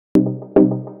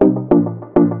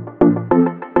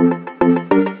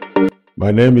My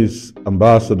name is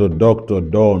Ambassador Dr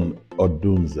Don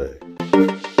Odunze.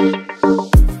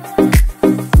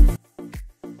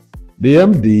 The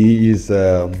MD is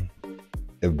a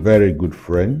very good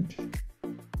friend,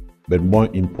 but more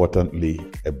importantly,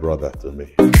 a brother to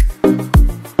me.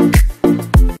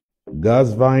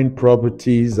 Gasvine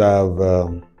properties, I've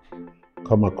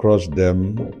come across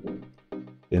them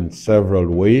in several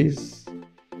ways,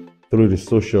 through the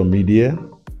social media,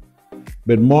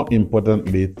 but more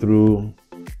importantly through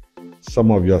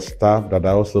some of your staff that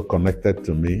are also connected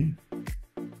to me,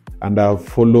 and I've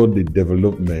followed the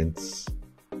developments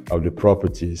of the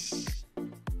properties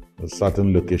in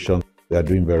certain locations. They are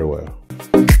doing very well.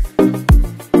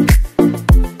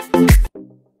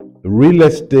 Real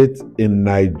estate in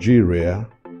Nigeria,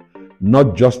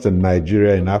 not just in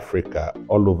Nigeria, in Africa,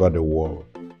 all over the world,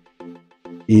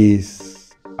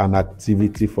 is an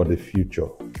activity for the future.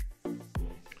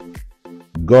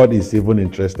 God is even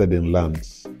interested in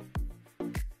lands,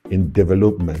 in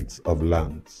development of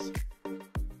lands.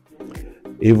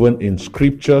 Even in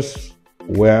scriptures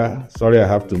where, sorry I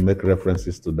have to make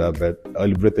references to that, but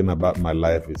everything about my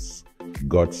life is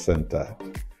God-centered.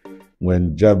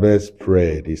 When Jabez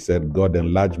prayed, he said, God,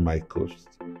 enlarge my coast.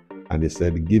 And he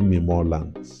said, give me more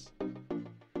lands.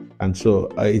 And so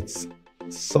it's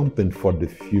something for the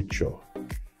future.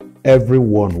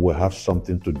 Everyone will have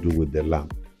something to do with the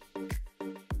land.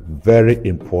 Very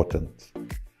important.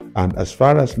 And as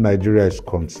far as Nigeria is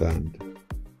concerned,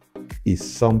 it's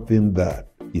something that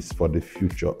is for the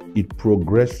future. It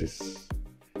progresses.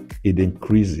 It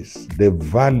increases. The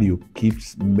value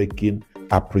keeps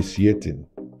appreciating.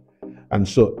 And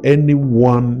so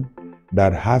anyone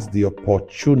that has the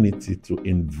opportunity to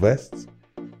invest,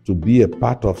 to be a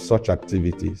part of such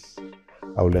activities,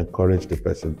 I will encourage the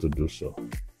person to do so.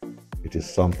 It is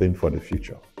something for the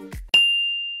future.